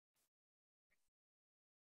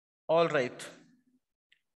All right.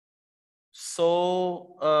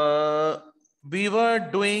 So we were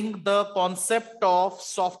doing the concept of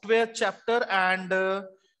software chapter, and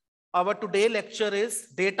our today lecture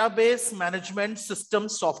is database management system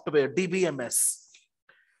software, DBMS.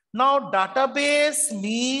 Now, database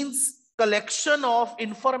means collection of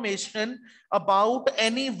information about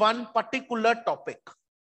any one particular topic.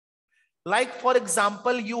 Like, for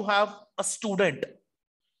example, you have a student.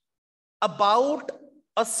 About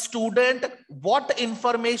a student, what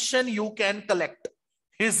information you can collect?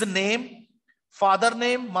 His name, father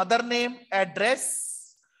name, mother name,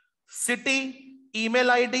 address, city,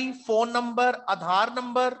 email ID, phone number, Aadhaar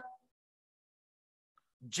number,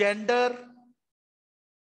 gender,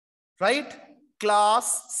 right?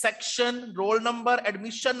 Class, section, roll number,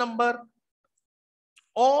 admission number.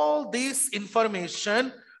 All this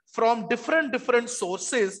information from different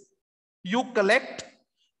sources you collect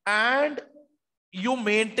and you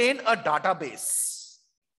maintain a database.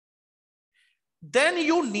 Then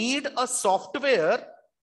you need a software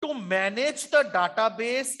to manage the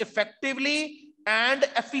database effectively and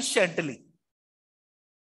efficiently.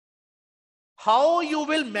 How you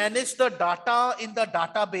will manage the data in the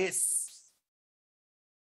database?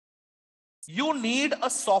 You need a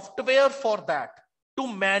software for that,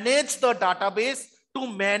 to manage the database, to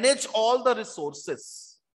manage all the resources.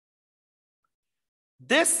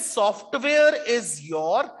 This software is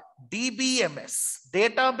your DBMS,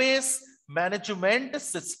 Database Management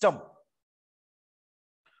System.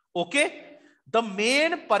 Okay? The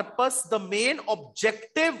main purpose, the main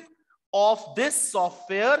objective of this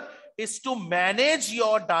software is to manage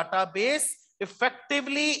your database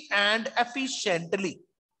effectively and efficiently.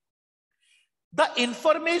 The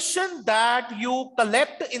information that you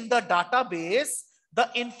collect in the database, the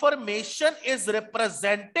information is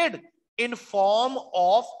represented in form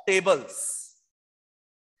of tables.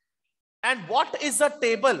 And what is a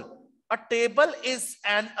table? A table is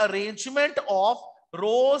an arrangement of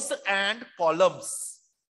rows and columns.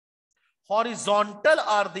 Horizontal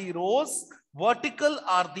are the rows, vertical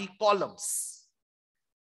are the columns.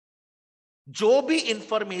 जो भी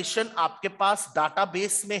information आपके पास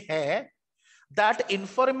database में है, that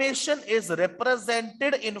information is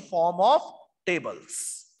represented in form of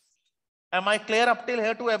tables. Am I clear up till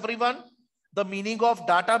here to everyone? The meaning of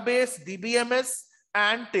database, DBMS,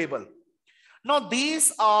 and table. Now,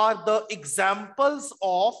 these are the examples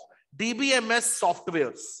of DBMS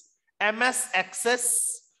softwares. MS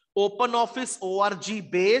Access, OpenOffice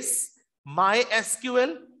ORG Base,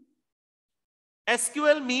 MySQL.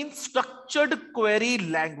 SQL means structured query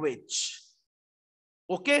language.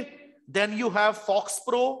 Okay. Then you have Fox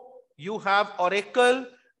Pro, you have Oracle,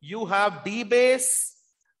 you have DBase,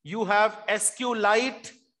 you have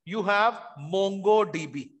SQLite, you have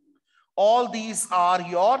MongoDB. All these are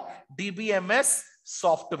your DBMS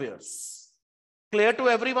softwares. Clear to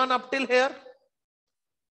everyone up till here?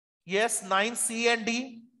 Yes, 9C and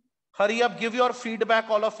D. Hurry up, give your feedback,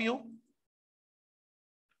 all of you.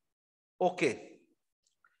 Okay.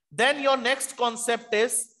 Then your next concept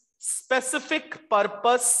is specific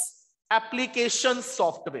purpose application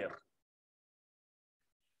software.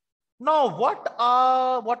 Now,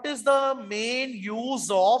 what is the main use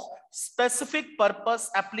of specific purpose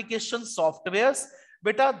application softwares?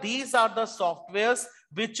 Beta, these are the softwares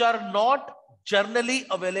which are not generally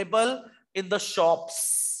available in the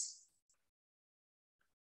shops.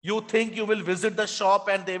 You think you will visit the shop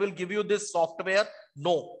and they will give you this software?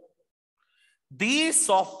 No. These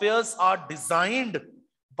softwares are designed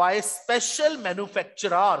by special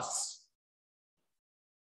manufacturers.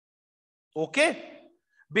 Okay?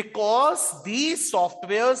 Because these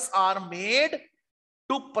softwares are made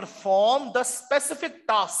to perform the specific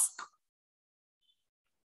task.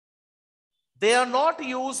 They are not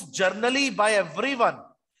used generally by everyone.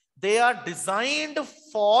 They are designed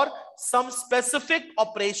for some specific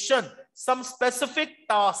operation, some specific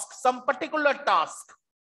task, some particular task.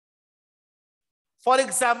 For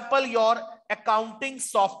example, your accounting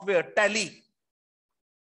software, Tally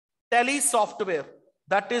software.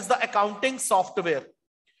 That is the accounting software.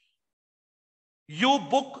 You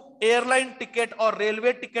book airline ticket or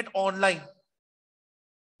railway ticket online.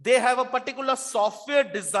 They have a particular software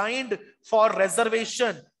designed for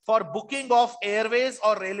reservation, for booking of airways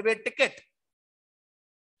or railway ticket.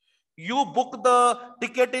 You book the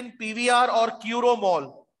ticket in PVR or Curo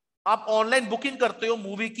Mall. आप online booking करते हो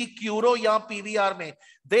movie की क्यूरो या PVR में.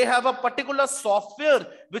 They have a particular software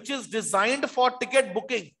which is designed for ticket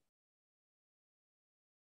booking.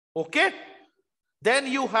 Okay. Then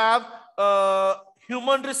you have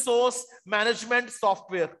human resource management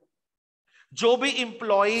software. जो भी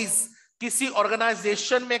employees किसी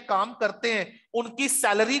organisation में काम करते हैं, उनकी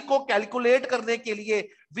सैलरी को कैलकुलेट करने के लिए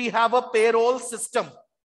we have a payroll system,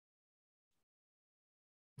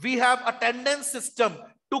 we have attendance system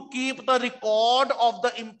to keep the record of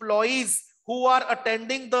the employees who are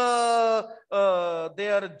attending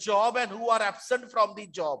their job and who are absent from the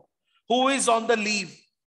job, who is on the leave,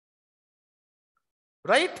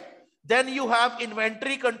 right? Then you have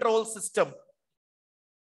inventory control system.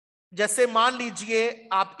 जैसे मान लीजिए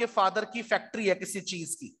आपके father की factory है किसी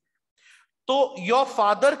चीज की, तो your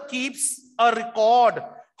father keeps a record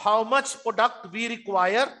how much product we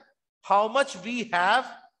require, how much we have,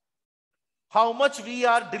 how much we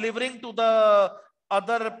are delivering to the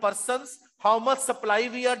other persons, how much supply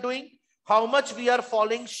we are doing, how much we are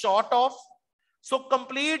falling short of. So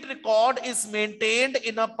complete record is maintained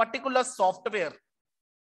in a particular software.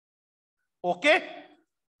 Okay,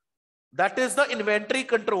 that is the inventory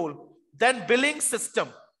control. Then billing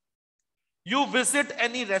system. You visit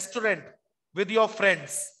any restaurant with your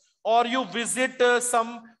friends, or you visit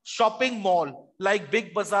some shopping mall like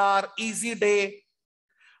Big Bazaar, Easy Day.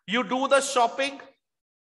 You do the shopping,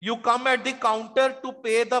 you come at the counter to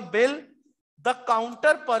pay the bill. The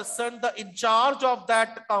counter person, the in charge of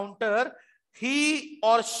that counter, he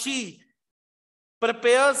or she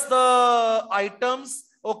prepares the items,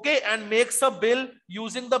 okay, and makes a bill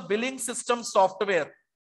using the billing system software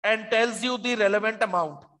and tells you the relevant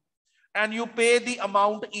amount. And you pay the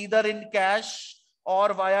amount either in cash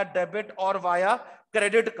or via debit or via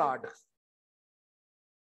credit card.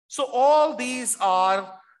 So all these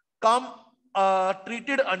are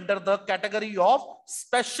treated under the category of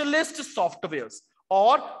specialist softwares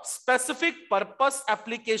or specific purpose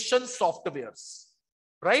application softwares,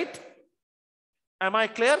 right? Am I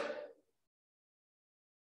clear?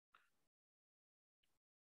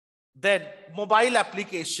 Then mobile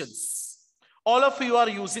applications. All of you are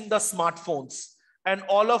using the smartphones and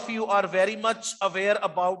all of you are very much aware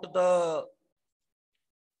about the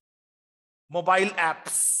mobile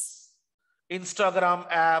apps, Instagram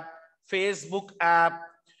app, Facebook app,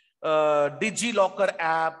 DigiLocker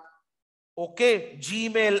app, okay,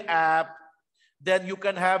 Gmail app. Then you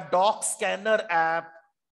can have Doc Scanner app.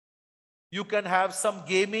 You can have some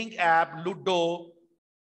gaming app, Ludo,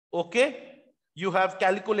 okay. You have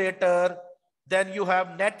calculator. Then you have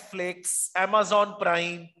Netflix, Amazon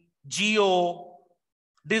Prime, Jio,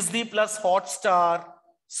 Disney Plus Hotstar.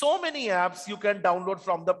 So many apps you can download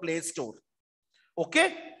from the Play Store,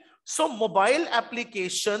 okay. So mobile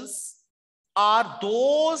applications are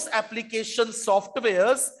those application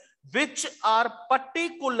softwares which are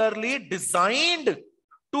particularly designed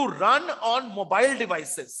to run on mobile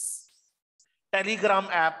devices. Telegram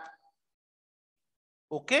app,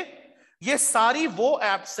 okay. ये सारी वो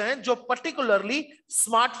apps हैं जो particularly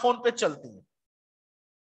smartphone पे चलती हैं,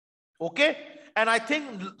 okay. And I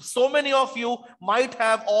think so many of you might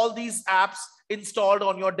have all these apps installed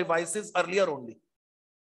on your devices earlier only,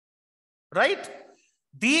 right?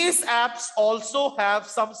 These apps also have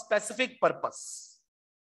some specific purpose.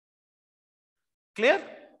 Clear?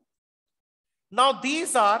 Now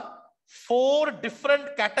these are 4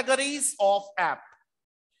 different categories of app: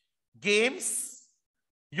 games,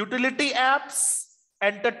 utility apps,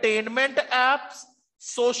 entertainment apps,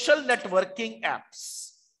 social networking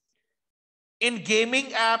apps. In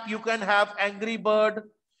gaming app, you can have Angry Bird,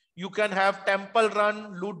 you can have Temple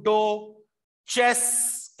Run, Ludo,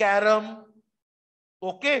 chess, carom,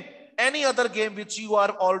 okay. Any other game which you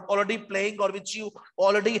are already playing or which you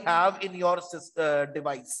already have in your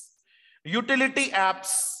device. Utility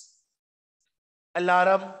apps,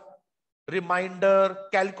 alarm, reminder,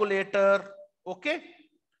 calculator, okay.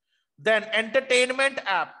 Then entertainment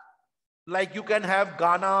app, like you can have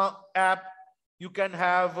Ghana app, you can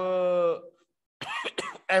have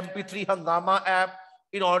MP3 Hangama app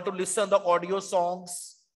in order to listen the audio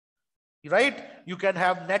songs, right? You can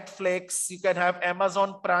have Netflix, you can have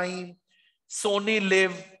Amazon Prime, Sony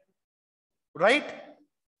Live, right?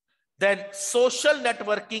 Then social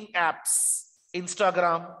networking apps,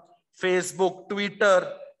 Instagram, Facebook,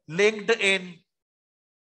 Twitter, LinkedIn,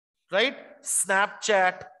 right?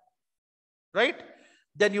 Snapchat, right?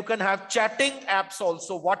 Then you can have chatting apps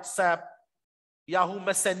also, WhatsApp, Yahoo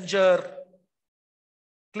Messenger.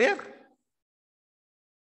 Clear?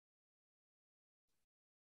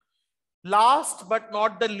 Last but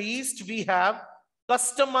not the least, we have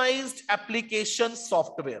customized application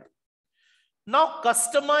software. Now,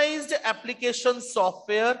 customized application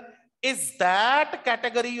software is that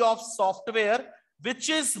category of software which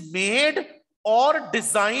is made or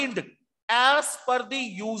designed as per the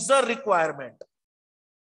user requirement.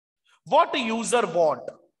 What user want?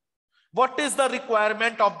 What is the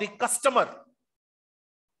requirement of the customer?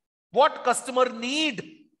 What customer need?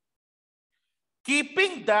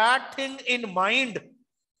 Keeping that thing in mind,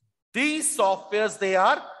 these softwares, they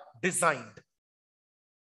are designed.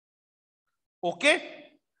 Okay?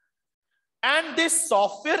 And this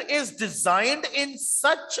software is designed in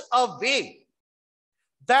such a way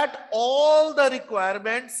that all the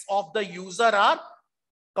requirements of the user are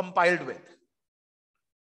compiled with.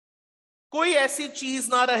 कोई ऐसी चीज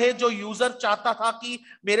ना रहे जो user चाहता था कि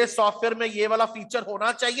मेरे सॉफ्टवेयर में ये वाला फीचर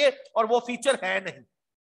होना चाहिए और वो फीचर है नहीं.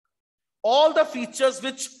 All the features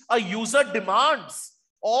which a user demands,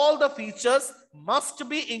 all the features must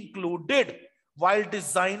be included while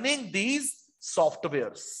designing these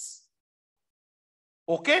softwares.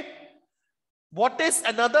 Okay? What is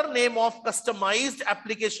another name of customized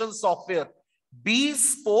application software?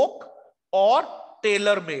 Bespoke or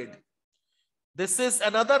tailor-made. This is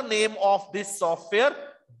another name of this software,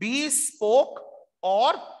 bespoke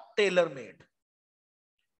or tailor-made.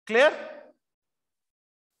 Clear?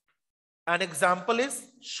 An example is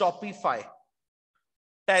Shopify.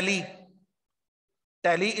 Tally.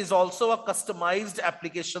 Tally is also a customized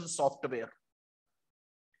application software.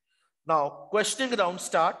 Now, questioning round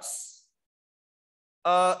starts.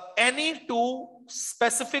 Any two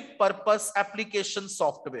specific purpose application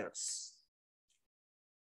softwares.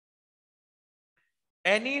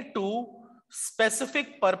 Any two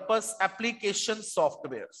specific purpose application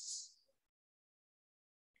softwares.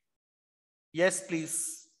 Yes,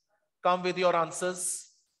 please. Come with your answers.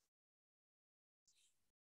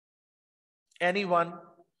 Anyone?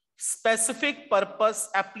 Specific purpose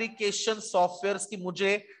application softwares की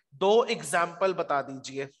मुझे 2 example बता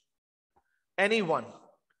दीजिए. Anyone?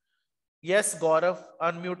 Yes, Gaurav,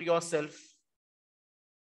 unmute yourself.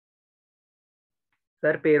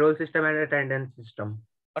 Sir, payroll system and attendance system.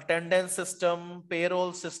 Attendance system,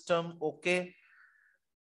 payroll system, okay.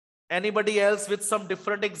 Anybody else with some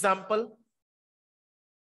different example?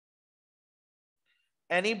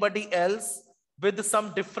 Anybody else with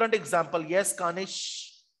some different example? Yes, Kanish.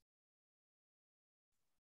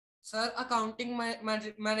 Sir, accounting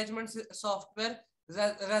management software,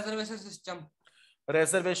 reservation system.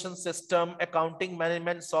 Reservation system, accounting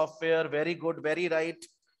management software. Very good, very right.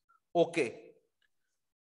 Okay.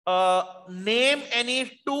 Name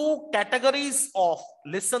any 2 categories of,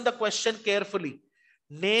 listen the question carefully.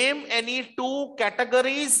 Name any 2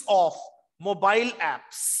 categories of mobile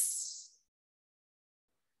apps.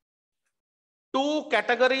 2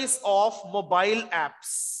 categories of mobile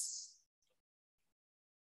apps.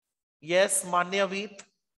 Yes, Manyaveet.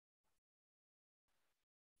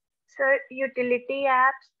 Sir, utility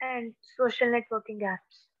apps and social networking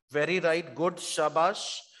apps. Very right. Good.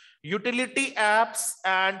 Shabash. Utility apps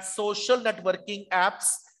and social networking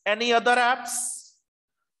apps. Any other apps?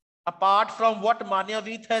 Apart from what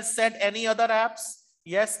Manyaveet has said, any other apps?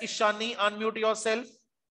 Yes, Ishani, unmute yourself.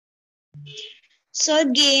 Sir,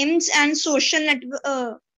 games and social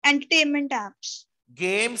entertainment apps.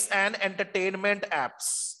 Games and entertainment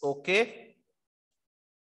apps. Okay.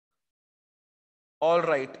 All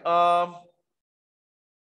right.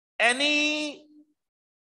 Any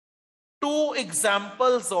 2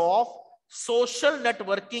 examples of social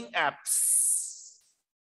networking apps?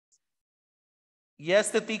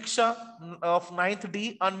 Yes, Titiksha of 9th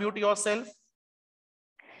D, unmute yourself.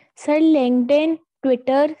 Sir, LinkedIn,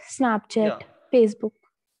 Twitter, Snapchat, Facebook.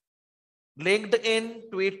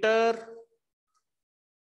 LinkedIn, Twitter.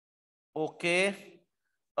 Okay.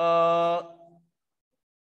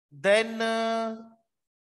 Then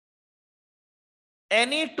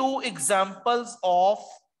any 2 examples of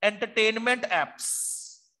entertainment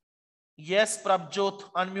apps? Yes, Prabjot,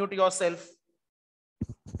 unmute yourself.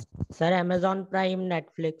 Sir, Amazon Prime,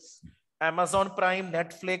 Netflix. Amazon Prime,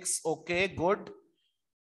 Netflix. Okay, good.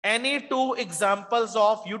 Any 2 examples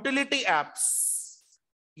of utility apps?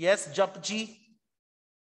 Yes, Japji.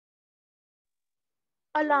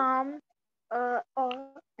 Alarm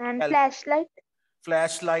and flashlight.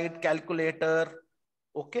 Flashlight, calculator.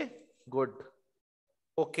 Okay, good.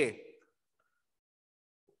 Okay.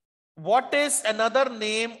 What is another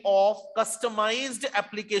name of customized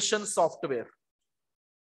application software?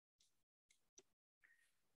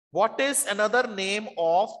 What is another name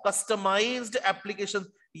of customized application?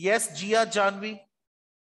 Yes, Jia Janvi.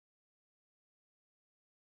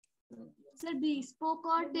 Sir, bespoke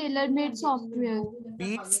or tailor-made software.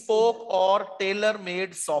 Bespoke or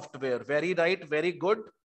tailor-made software. Very right, very good.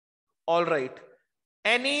 All right.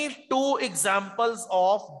 Any 2 examples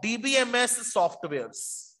of DBMS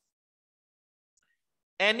softwares?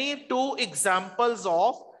 Any 2 examples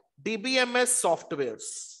of DBMS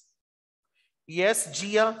softwares? Yes,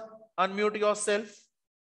 Jia. unmute yourself.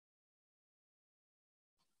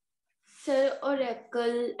 Sir,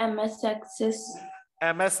 Oracle, MS Access.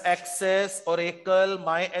 MS Access, Oracle,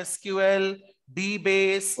 MySQL,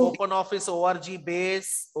 DBase, OpenOffice org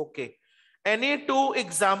base. Okay. Any two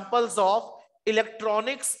examples of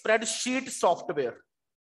electronic spreadsheet software?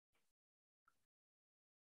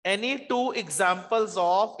 Any two examples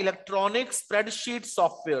of electronic spreadsheet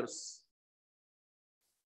softwares?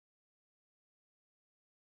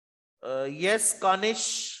 Yes,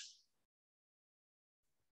 Kanish.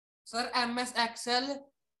 Sir, MS Excel,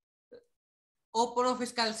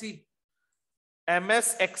 OpenOffice Calci.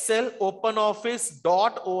 MS Excel,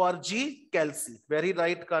 OpenOffice.org, Kelsey. Very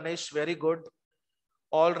right, Kanish. Very good.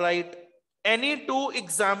 All right. Any two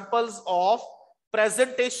examples of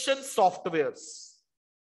presentation softwares?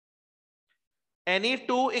 Any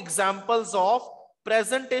two examples of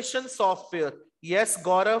presentation software? Yes,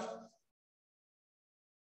 Gaurav.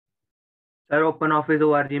 Sir, OpenOffice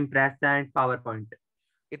org, Impress and PowerPoint.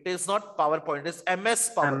 It is not PowerPoint. It is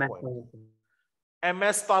MS PowerPoint. MS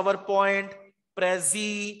MS PowerPoint. PowerPoint,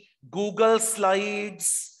 Prezi, Google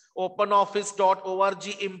Slides, OpenOffice.org,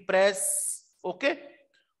 Impress. Okay.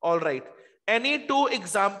 All right. Any two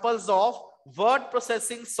examples of word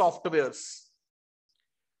processing softwares?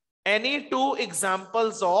 Any two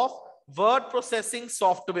examples of word processing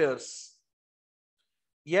softwares?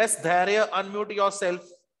 Yes, Dharya, unmute yourself.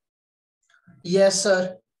 Yes,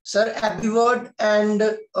 sir. Sir, Happy Word and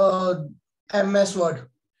MS Word.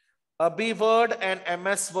 Abhi Word and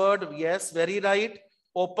MS Word. Yes, very right.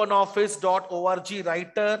 OpenOffice.org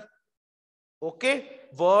Writer. Okay.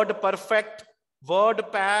 Word Perfect,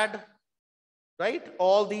 WordPad. Right?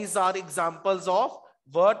 All these are examples of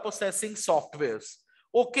word processing softwares.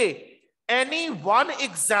 Okay. Any one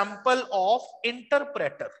example of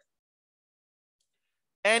interpreter?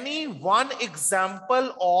 Any one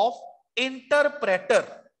example of interpreter?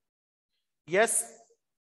 Yes,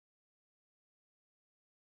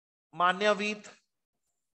 Manyaveet.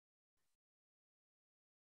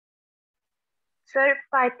 Sir,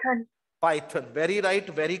 Python. Python. Very right,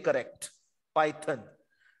 very correct. Python.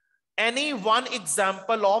 Any one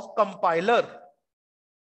example of compiler?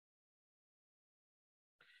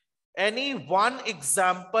 Any one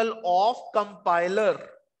example of compiler?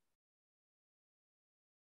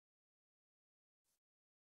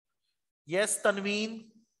 Yes, Tanveen.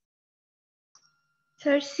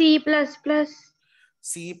 Sir, C++.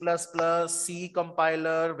 C++, C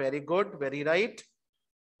compiler. Very good, very right.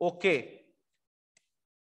 Okay.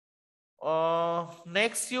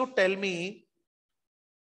 Next, you tell me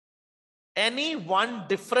any one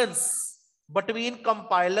difference between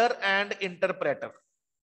compiler and interpreter.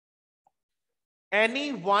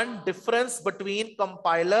 Any one difference between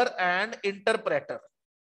compiler and interpreter.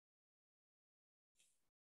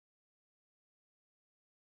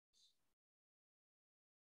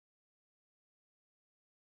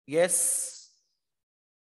 Yes.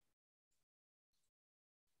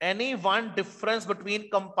 Any one difference between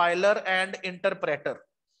compiler and interpreter.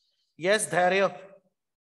 Yes, Dharya.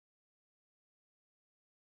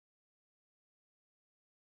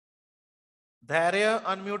 Dharya,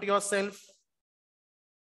 unmute yourself.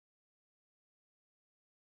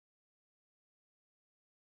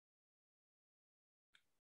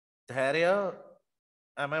 Dharya,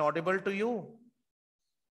 am I audible to you?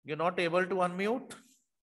 You're not able to unmute?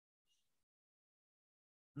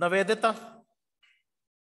 Navedita.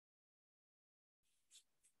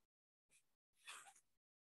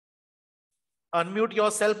 Unmute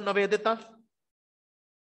yourself, Navedita.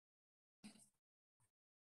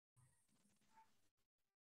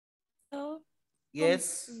 So,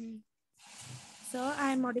 Yes. sir,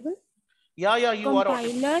 I am audible. Yeah, you are audible.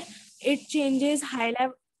 Compiler, it changes high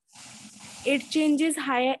level. It changes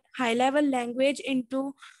high level language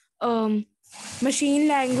into machine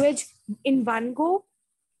language in one go.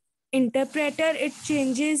 Interpreter, it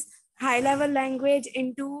changes high level language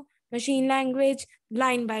into machine language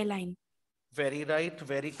line by line. Very right,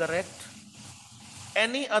 very correct.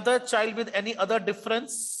 Any other child with any other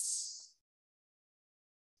difference?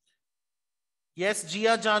 Yes,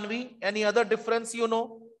 Jia Janvi, any other difference you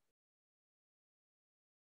know?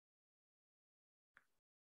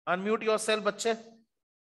 Unmute yourself, bache.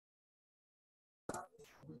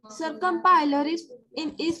 Sir, compiler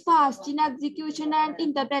is fast in execution and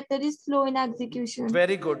interpreter is slow in execution.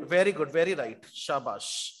 Very good, very good, very right.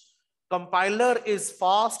 Shabash. Compiler is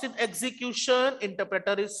fast in execution,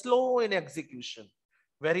 interpreter is slow in execution.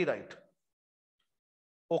 Very right.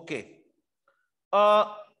 Okay.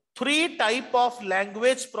 Three type of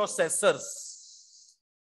language processors.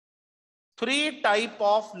 Three type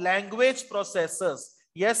of language processors.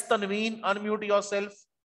 Yes, Tanveen, unmute yourself.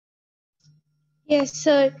 Yes,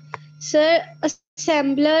 sir. Sir,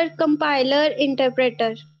 assembler, compiler,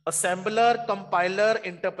 interpreter. Assembler, compiler,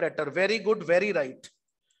 interpreter. Very good, very right.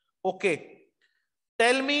 Okay.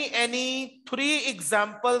 Tell me any 3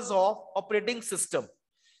 examples of operating system.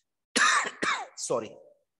 Sorry.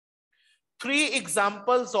 3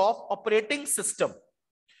 examples of operating system.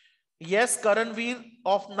 Yes, Karanveer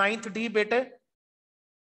of 9th D, bete.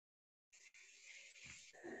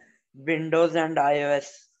 Windows and iOS.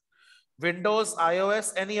 Windows,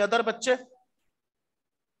 iOS, any other bachche?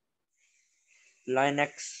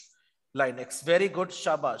 Linux. Linux. Very good,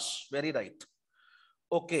 shabash. Very right.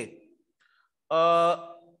 Okay.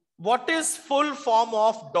 What is full form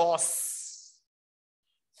of DOS?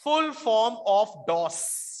 Full form of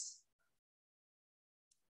DOS.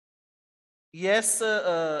 Yes,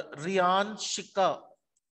 Rian Shika.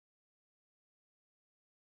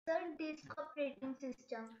 Sir, disk operating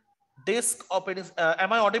system. Disk operating.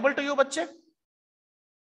 Am I audible to you, bachche?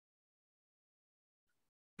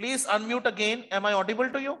 Please unmute again. Am I audible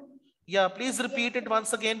to you? Yeah, please repeat it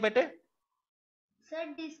once again, bete. Sir,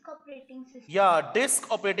 disk operating system. Yeah, disk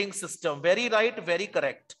operating system. Very right, very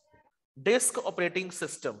correct. Disk operating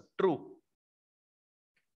system. True.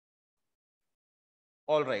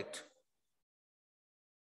 All right.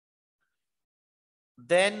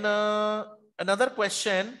 Then another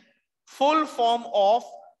question. Full form of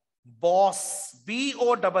BOSS.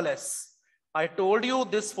 BOSS. I told you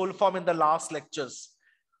this full form in the last lectures.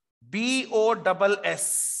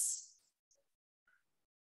 BOSS.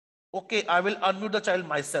 Okay, I will unmute the child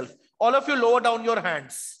myself. All of you lower down your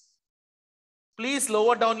hands. Please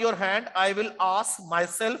lower down your hand. I will ask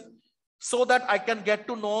myself so that I can get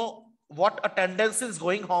to know what attendance is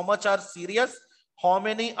going, how much are serious, how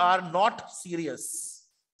many are not serious.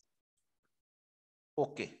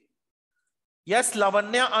 Okay. Yes,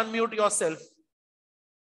 Lavanya, unmute yourself.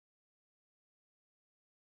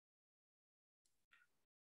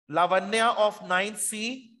 Lavanya of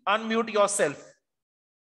 9C, unmute yourself.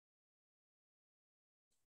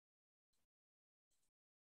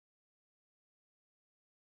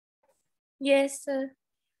 Yes, sir.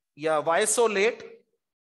 Yeah, why so late?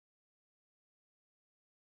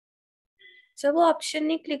 Sir वो option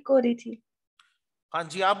नहीं click हो रही थी. हाँ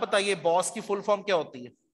जी, आप बताइए boss की full form क्या होती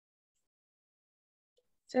है?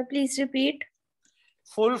 Sir please repeat.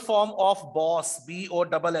 Full form of BOSS,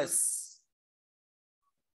 BOSS.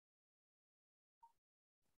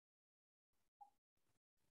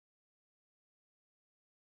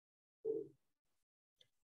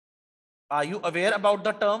 Are you aware about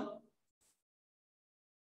the term?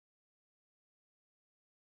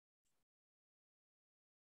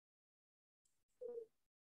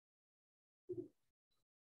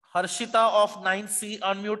 Harshita of 9C,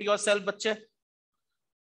 unmute yourself, bachche.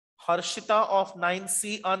 Harshita of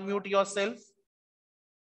 9C, unmute yourself.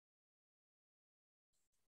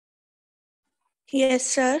 Yes,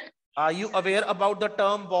 sir. Are you aware about the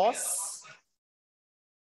term BOSS?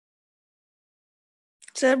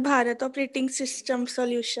 Sir, Bharat Operating System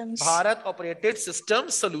Solutions. Bharat Operated System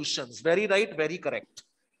Solutions. Very right, very correct.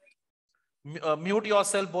 Mute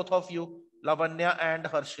yourself, both of you, Lavanya and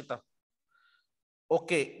Harshita.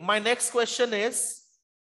 Okay, my next question is,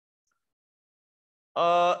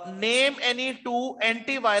 name any 2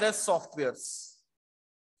 antivirus softwares.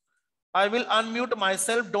 I will unmute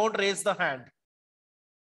myself, don't raise the hand.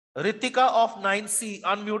 Ritika of 9C,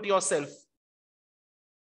 unmute yourself.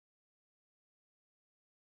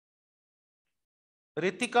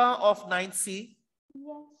 Ritika of 9C.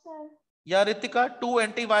 Yes, sir. Yeah, Ritika, 2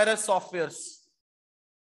 antivirus softwares.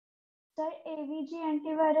 Sir, AVG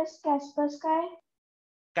antivirus, Kaspersky.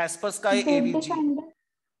 Kaspersky, AVG. Defender.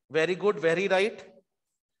 Very good, very right.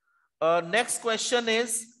 Next question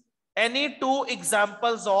is, any 2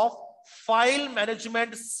 examples of file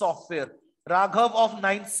management software? Raghav of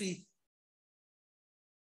 9C.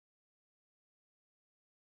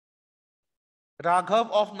 Raghav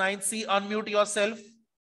of 9C, unmute yourself.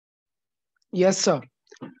 Yes, sir.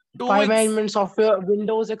 File management software,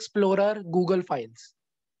 Windows Explorer, Google Files.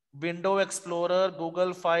 Window Explorer,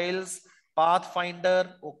 Google Files,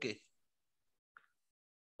 Pathfinder. Okay.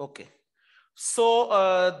 Okay.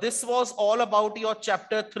 So this was all about your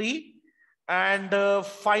chapter 3. And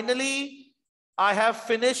finally, I have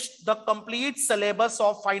finished the complete syllabus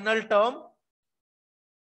of final term.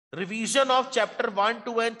 Revision of chapter 1,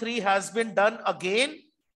 2, and 3 has been done again.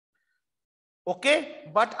 Okay,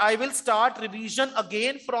 but I will start revision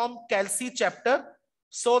again from Calci chapter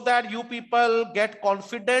so that you people get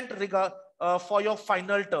confident for your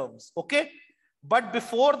final terms. Okay, but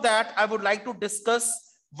before that, I would like to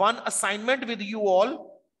discuss one assignment with you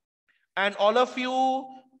all, and all of you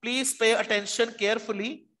please pay attention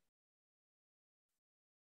carefully.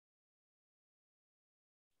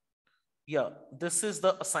 Yeah, this is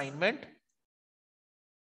the assignment.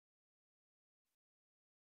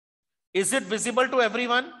 Is it visible to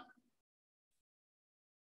everyone?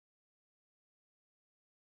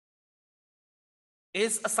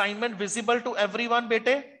 Is assignment visible to everyone,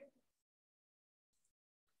 bete?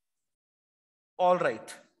 All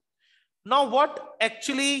right. Now what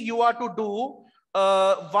actually you are to do,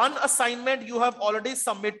 one assignment you have already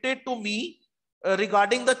submitted to me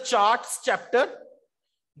regarding the charts chapter.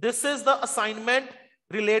 This is the assignment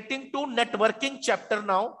relating to networking chapter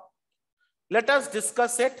now. Let us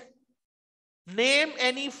discuss it. Name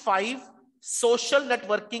any 5 social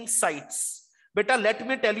networking sites. Beta, let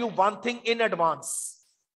me tell you one thing in advance.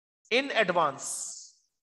 In advance.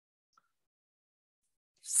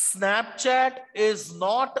 Snapchat is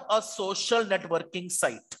not a social networking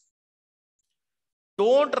site.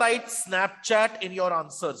 Don't write Snapchat in your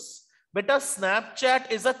answers. Beta,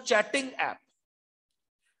 Snapchat is a chatting app.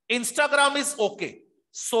 Instagram is okay.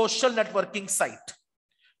 Social networking site.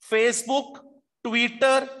 Facebook,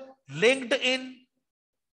 Twitter, LinkedIn,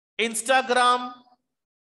 Instagram,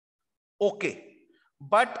 okay.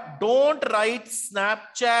 But don't write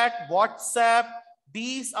Snapchat, WhatsApp.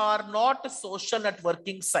 These are not social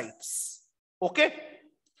networking sites. Okay?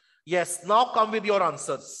 Yes, now come with your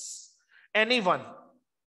answers. Anyone?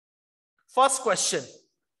 First question.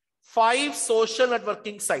 5 social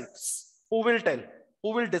networking sites. Who will tell?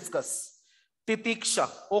 Who will discuss? Titiksha.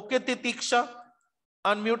 Okay, Titiksha.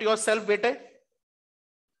 Unmute yourself, bete.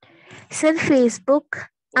 Sir, Facebook,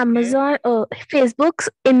 Okay. Amazon, Facebook's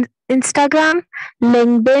Instagram,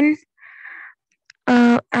 LinkedIn,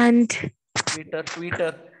 and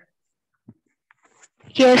Twitter.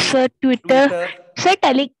 yes, sir, Twitter. Sir,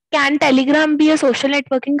 can Telegram be a social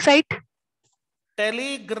networking site?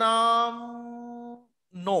 Telegram,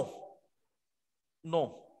 no.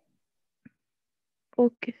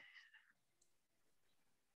 Okay.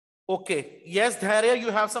 Okay. Yes, Dharya, you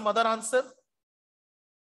have some other answer?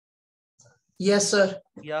 Yes, sir.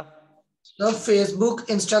 Yeah. So Facebook,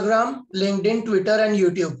 Instagram, LinkedIn, Twitter, and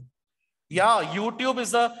YouTube. Yeah, YouTube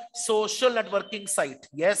is a social networking site.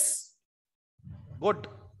 Yes. Good.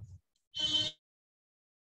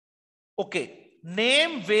 Okay.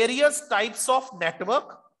 Name various types of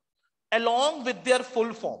network along with their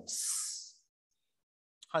full forms.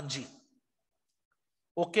 Hanji.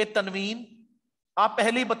 Okay, Tanveen. आप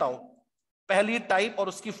पहली बताओ. पहली type और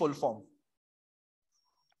उसकी full form.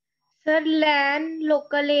 Sir, LAN,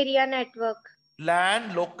 local area network.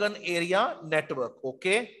 LAN, local area network.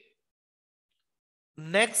 Okay.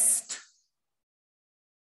 Next.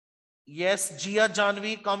 Yes, Jia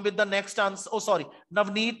Janvi, come with the next answer. Oh, sorry.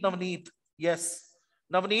 Navneet. Yes.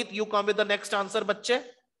 Navneet, you come with the next answer, bachche.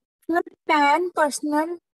 Sir, PAN,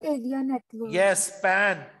 personal area network. Yes,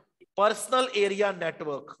 PAN, personal area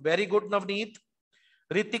network. Very good, Navneet.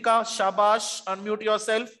 Ritika, shabash, unmute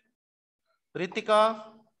yourself. Ritika,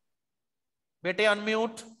 bete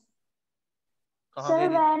unmute. Sir,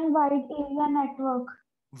 WAN, wide area network.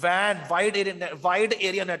 WAN, wide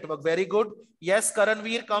area network. Very good. Yes,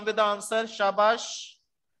 Karanveer, come with the answer. Shabash.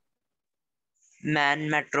 MAN,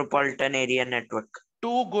 metropolitan area network.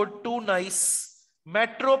 Too good, too nice.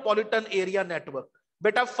 Metropolitan area network.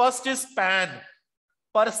 Beta, first is PAN,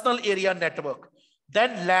 personal area network.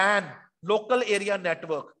 Then LAN, local area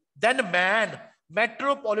network. Then MAN,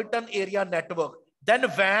 metropolitan area network. Then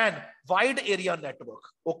WAN, wide area network.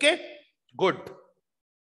 Okay? Good.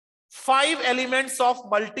 5 elements of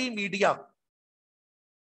multimedia.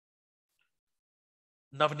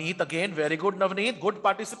 Navneet again. Very good, Navneet. Good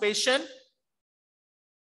participation.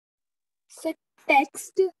 Sir,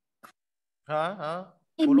 text,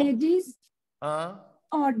 images,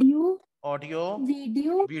 audio,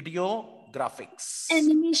 video, graphics.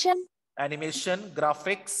 Animation,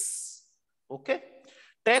 graphics. Okay.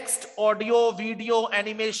 Text, audio, video,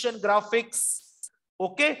 animation, graphics.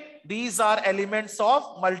 Okay. These are elements of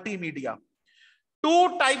multimedia.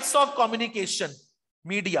 2 types of communication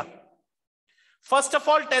media. First of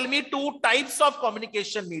all, tell me 2 types of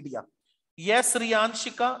communication media. Yes,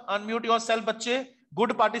 Riyanshika, unmute yourself, bache.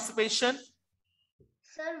 Good participation.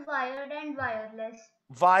 Sir, wired and wireless.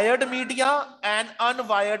 Wired media and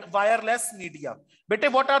unwired, wireless media.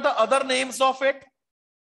 Bete, what are the other names of it?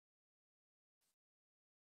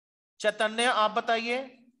 Chaitanya, aap bataiye.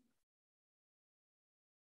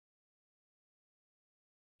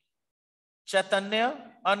 Chaitanya,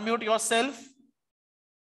 unmute yourself.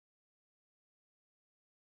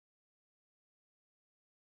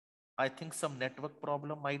 I think some network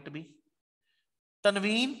problem might be.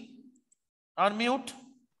 Tanveen, unmute.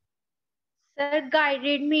 Sir,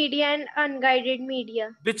 guided media and unguided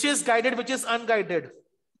media. Which is guided, which is unguided?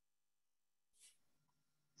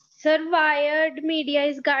 Sir, wired media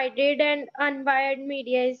is guided and unwired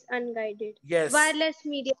media is unguided. Yes. Wireless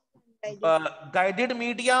media is unguided. Guided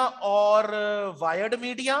media or wired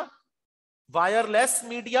media, wireless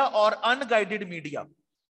media or unguided media.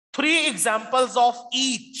 3 examples of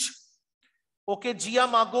each. Okay, Gia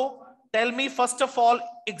Mago, tell me first of all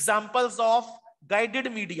examples of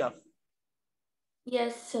guided media.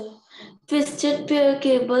 Yes, sir. Twisted pair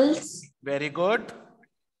cables. Very good.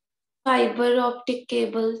 Fiber optic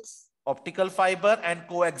cables. Optical fiber and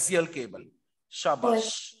coaxial cable.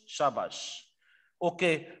 Shabash. Shabash.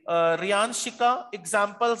 Okay. Riyanshika,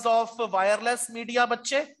 examples of wireless media,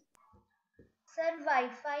 bache? Sir,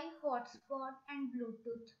 Wi-Fi, hotspot and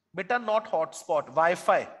Bluetooth. Beta, not hotspot.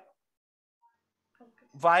 Wi-Fi.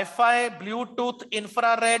 Wi-Fi, Bluetooth,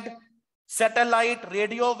 infrared, satellite,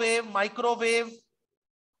 radio wave, microwave.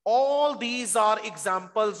 All these are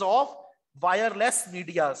examples of wireless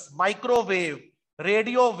medias. Microwave,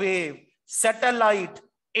 radio wave, satellite,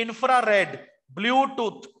 infrared,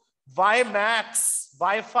 Bluetooth, WiMAX,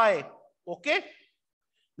 Wi-Fi. Okay.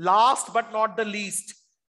 Last but not the least,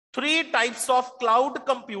 3 types of cloud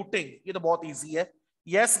computing. ये तो बहुत easy है.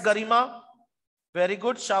 Yes, Garima. Very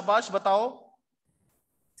good. Shabash, batao.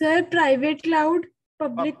 Sir, private cloud,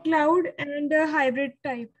 public cloud, and a hybrid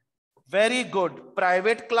type. Very good.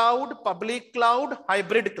 Private cloud, public cloud,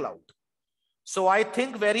 hybrid cloud. So I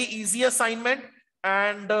think very easy assignment,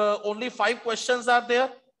 and only 5 questions are there,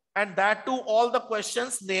 and that too all the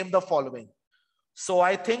questions name the following. So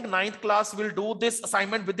I think 9th class will do this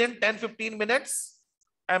assignment within 10-15 minutes.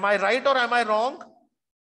 Am I right or am I wrong?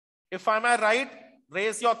 If am I right,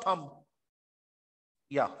 raise your thumb.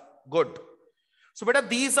 Yeah, good. So beta,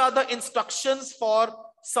 these are the instructions for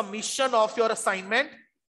submission of your assignment.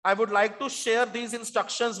 I would like to share these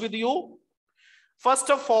instructions with you. First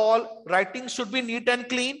of all, writing should be neat and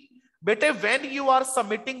clean. Beta, when you are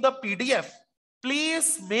submitting the PDF,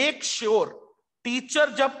 please make sure teacher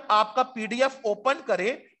जब आपका PDF open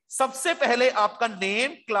करे, सबसे पहले आपका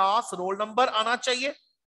name, class, roll number आना चाहिए.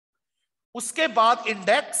 उसके बाद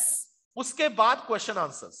index, उसके बाद question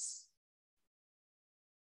answers.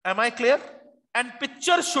 Am I clear? And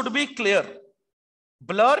picture should be clear.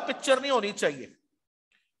 Blur picture नहीं होनी चाहिए.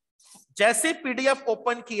 जैसे PDF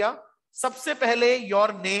open किया, सबसे पहले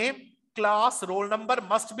your name, class, roll number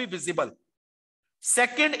must be visible.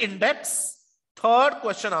 Second index, third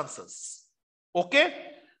question answers. Okay.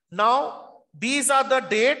 Now these are the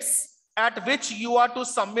dates at which you are to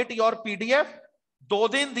submit your PDF. 2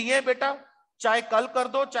 दिन दिए बेटा, चाहे कल कर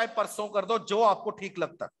दो चाहे परसों कर दो, जो आपको ठीक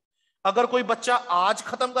लगता है. अगर कोई बच्चा आज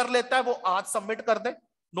खत्म कर लेता है, वो आज सबमिट कर दे,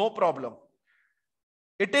 no problem.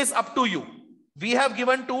 It is up to you. We have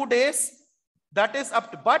given 2 days. That is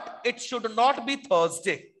up to, but it should not be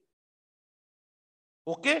Thursday.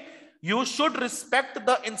 Okay. You should respect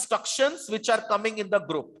the instructions which are coming in the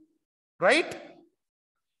group, right?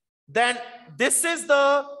 Then this is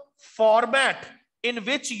the format in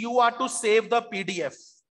which you are to save the PDF.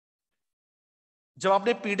 जब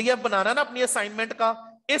आपने PDF बनाना ना अपनी assignment का,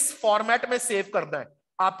 इस format में save करना है.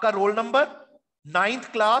 आपका roll number,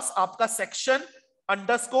 9th class, आपका section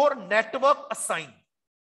underscore network assign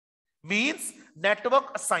means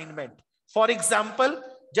network assignment. For example,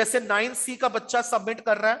 जैसे 9C का बच्चा submit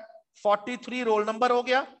कर रहा है, 43 roll number हो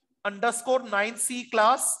गया, underscore 9C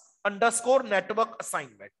class underscore network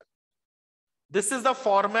assignment. This is the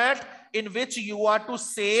format in which you are to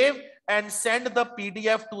save and send the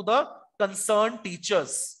PDF to the concerned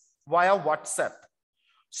teachers via WhatsApp.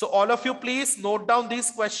 So all of you please note down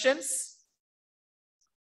these questions.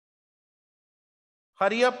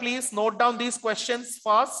 Hurry up, please note down these questions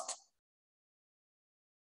fast.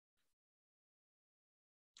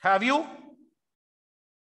 Have you?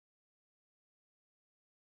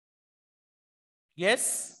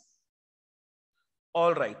 Yes?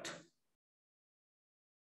 All right.